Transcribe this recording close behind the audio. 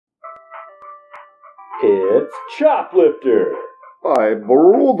It's Choplifter. Hi,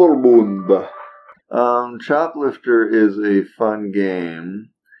 Brodermund. Choplifter is a fun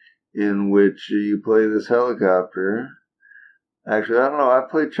game in which you play this helicopter. Actually, I don't know. I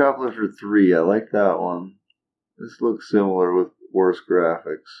played Choplifter 3. I like that one. This looks similar with worse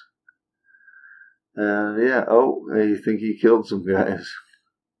graphics. And yeah, oh, I think he killed some guys.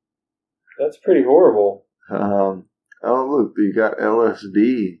 That's pretty horrible. Oh, look, you got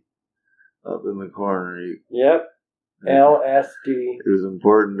LSD up in the corner. Yep, LSD. It was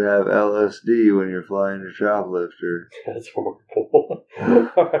important to have LSD when you're flying a Choplifter. That's horrible.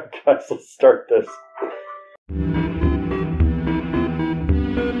 Alright, guys, let's start this.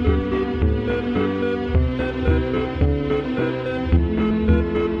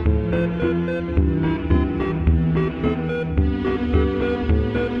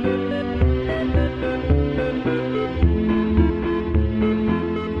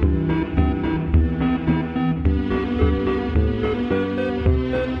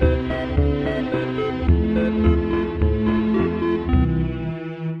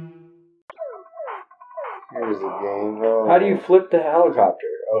 Here's the game, though. How do you flip the helicopter?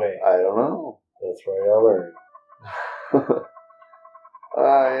 Okay. I don't know. That's right, I'll learn.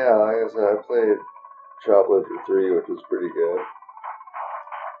 Yeah, like I said, I played Choplifter 3, which was pretty good.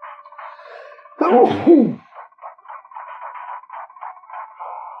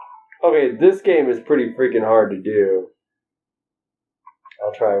 Okay, this game is pretty freaking hard to do.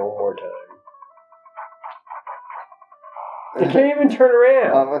 I'll try one more time. You can't even turn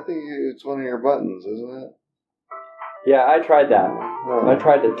around. I think it's one of your buttons, isn't it? Yeah, I tried that. I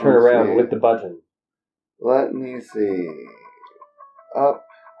tried to turn around with the button. Let me see. Up.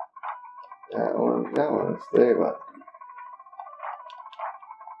 That one. It's the button.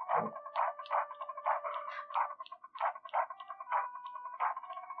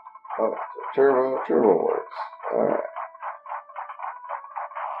 Oh, so turbo works. Alright.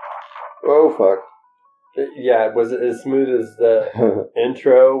 Oh, fuck. Yeah, was it as smooth as the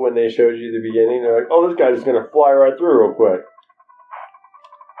intro when they showed you the beginning? They're like, oh, this guy's just going to fly right through real quick.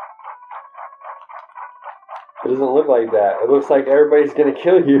 It doesn't look like that. It looks like everybody's going to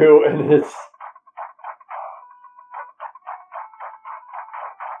kill you, and it's...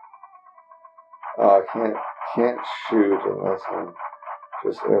 Oh, I can't shoot unless I'm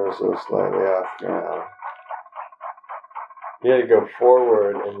just ever so slightly off ground. You had to go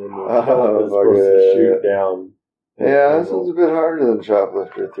forward, and then you're supposed to shoot down. Yeah, this one's a bit harder than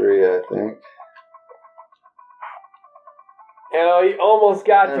Choplifter 3, I think. Oh, he almost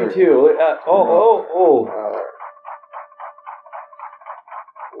got you, too.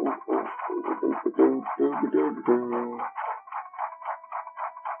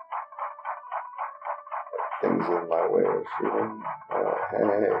 Things in my way of shooting.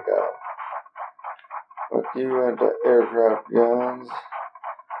 Hey, God. Fuck you, anti-aircraft guns.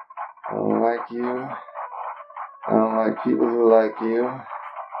 I don't like you. I don't like people who like you.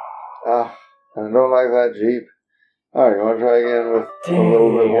 I don't like that Jeep. Alright, you want to try again with a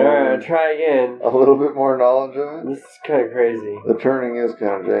little bit more? Alright, try again. A little bit more knowledge of it? This is kind of crazy. The turning is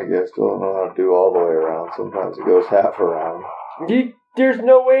kind of janky. I still don't know how to do all the way around. Sometimes it goes half around. There's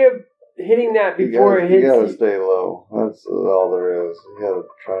no way of hitting that before it hits. You gotta stay low. That's all there is. You gotta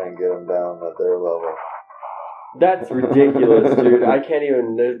try and get them down at their level. That's ridiculous, dude. I can't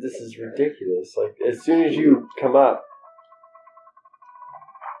even... This is ridiculous. Like, as soon as you come up...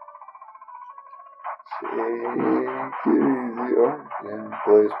 Take it easy. Or, yeah,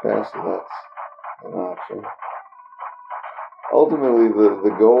 blaze past it. That's an option. Ultimately,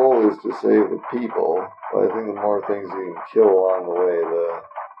 the goal is to save the people. But I think the more things you can kill along the way,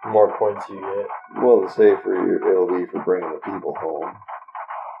 the more points you get. Well, the safer it'll be for bringing the people home.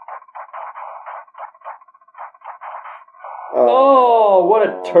 Oh, what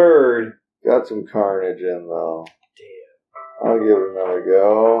a turd. Got some carnage in, though. Damn. I'll give it another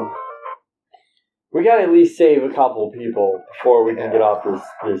go. We gotta at least save a couple people before we can get off this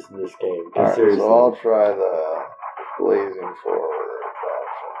game. Alright, seriously. so I'll try the blazing forward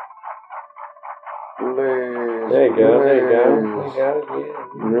option. Blaze. There you go, there you go. Blaze. You got it,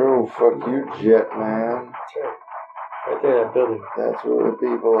 yeah. No, fuck you, jet man. That's right. Right there, that building. That's where the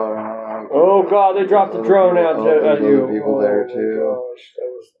people are. Oh god, they dropped the drone out at you. People there too. Gosh, that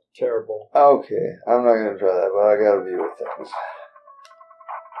was terrible. Okay, I'm not gonna try that, but I got a view of things.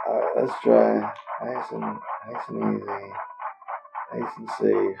 Alright, let's try nice and easy, nice and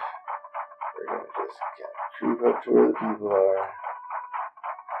safe. We're gonna just kind of creep up to where the people are.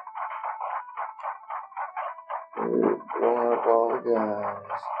 We're blowing up all the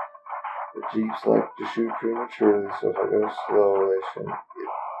guns. The Jeeps like to shoot prematurely, so if I go slow, they shouldn't get...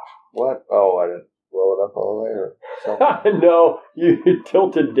 What? Oh, I didn't blow it up all the way or something? No, you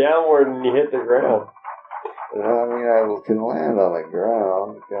tilted downward and you hit the ground. I mean, I can land on the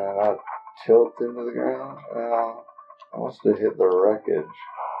ground. Can I not tilt into the ground? Well, I must have hit the wreckage.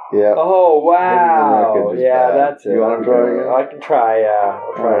 Yeah. Oh, wow. Yeah, that's it. You want to try again? I can try, yeah.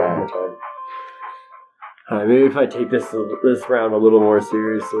 I'll try one more time. Alright, maybe if I take this round a little more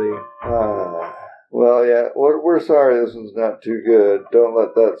seriously. Well, yeah, we're sorry this one's not too good. Don't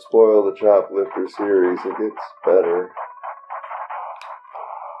let that spoil the Choplifter series. It gets better.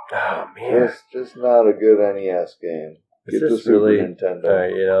 Oh, man. It's just not a good NES game. Is Get the this Super really? Nintendo.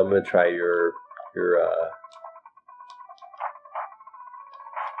 Alright, I'm going to try your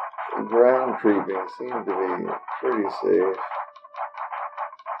ground creeping seemed to be pretty safe.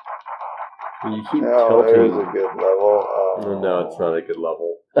 You keep Oh, tilting. there's a good level. No, it's not a good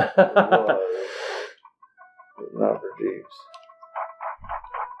level. It was, but not for Jeeps.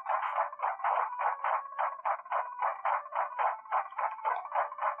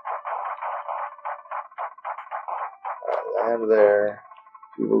 Land there.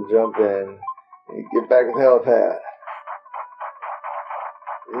 People jump in. And you get back to the helipad.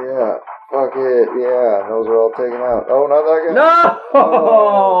 Yeah. Fuck it. Yeah. Those are all taken out. Oh, not that guy. No!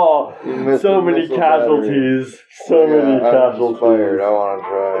 Oh, you missed so the many missile casualties. battery. So many I'm casualties. inspired. I want to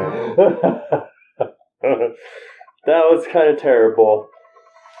try. That was kind of terrible.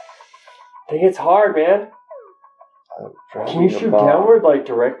 I think it's hard, man. Can you shoot downward, like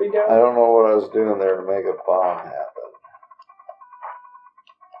directly down? I don't know what I was doing there to make a bomb happen.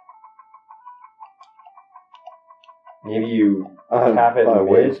 Maybe you tap it I mid.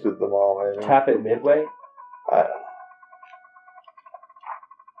 wasted them all, maybe. Tap it midway? I don't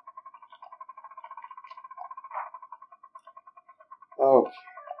know.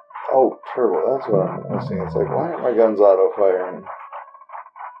 Oh, turbo, that's what I'm missing. It's like, why aren't my guns auto-firing?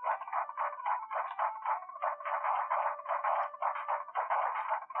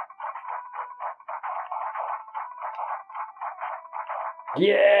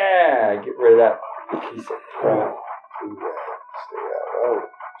 Yeah! Get rid of that piece of crap. Stay out. Oh,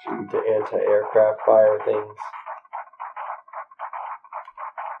 Shoot the anti-aircraft fire things.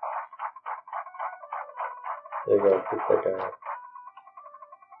 There you go, pick that guy up.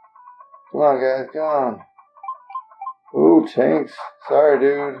 come on, guys, come on. Ooh, tanks. Sorry,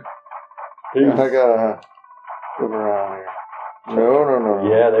 dude. Peace. I gotta flip around here. No.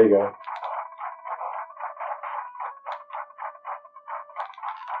 Yeah, there you go.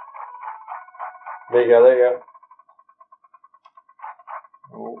 There you go, there you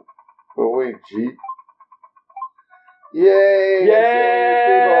go. Oh wait, Jeep. Yay!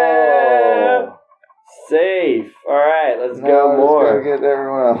 Yeah! Safe. Alright, let's go more. Gotta get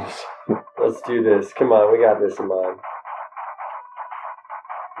everyone else. Let's do this. Come on, we got this, Amon.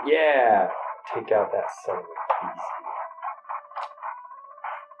 Yeah! Take out that son of a piece.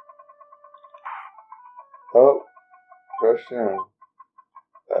 Oh, crushed in.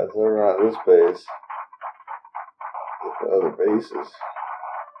 That's over at this base. Get the other bases.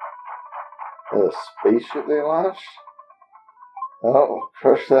 The spaceship they launched? Oh,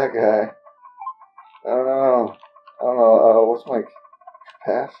 crush that guy. I don't know. What's my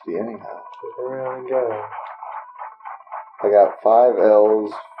capacity anyhow? Flip around and go. I got 5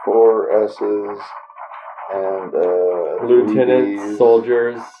 L's, 4 S's, and Lieutenants, 3Ds.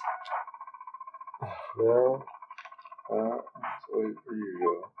 soldiers. No? Let's wait for you to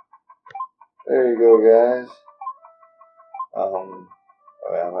go. There you go, guys.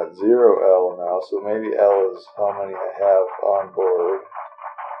 I'm at 0 L now, so maybe L is how many I have on board.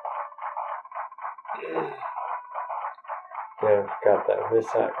 Yeah, I forgot that. Miss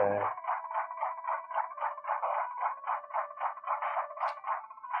that guy.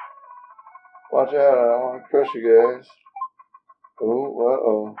 Watch out, I don't want to crush you guys. Oh,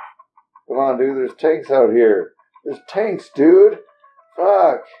 uh-oh. Come on, dude, there's tanks out here. There's tanks, dude.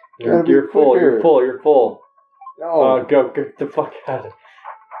 Fuck. You're full, you're full. No. Go, get the fuck out of it.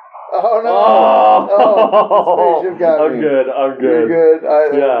 Oh, no. Oh, the spaceship got me. I'm good. You're good?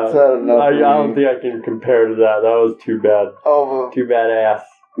 Yeah. Had enough I don't think I can compare to that. That was too bad. Oh, Too badass.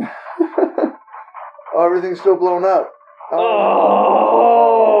 oh, everything's still blown up.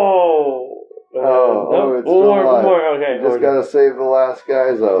 One it's still alive. more. Okay. You just gotta save the last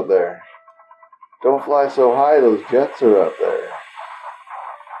guys out there. Don't fly so high, those jets are up there.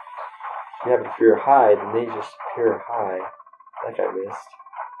 Yeah, but if you're high, then they just appear high. That guy missed.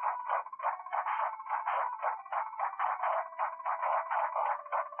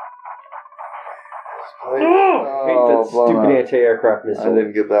 I hate that stupid anti-aircraft missile. I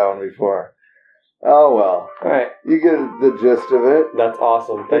didn't get that one before. Oh well. Alright. You get the gist of it. That's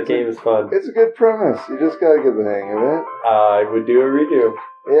awesome. That game is fun. It's a good premise. You just gotta get the hang of it. I would do a redo.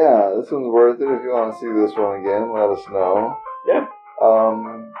 Yeah, this one's worth it. If you want to see this one again, let us know. Yeah.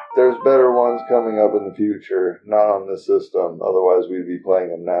 There's better ones coming up in the future, not on this system. Otherwise, we'd be playing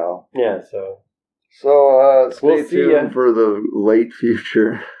them now. Yeah, so stay tuned for the late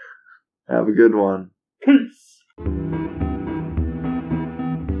future. Have a good one. Peace.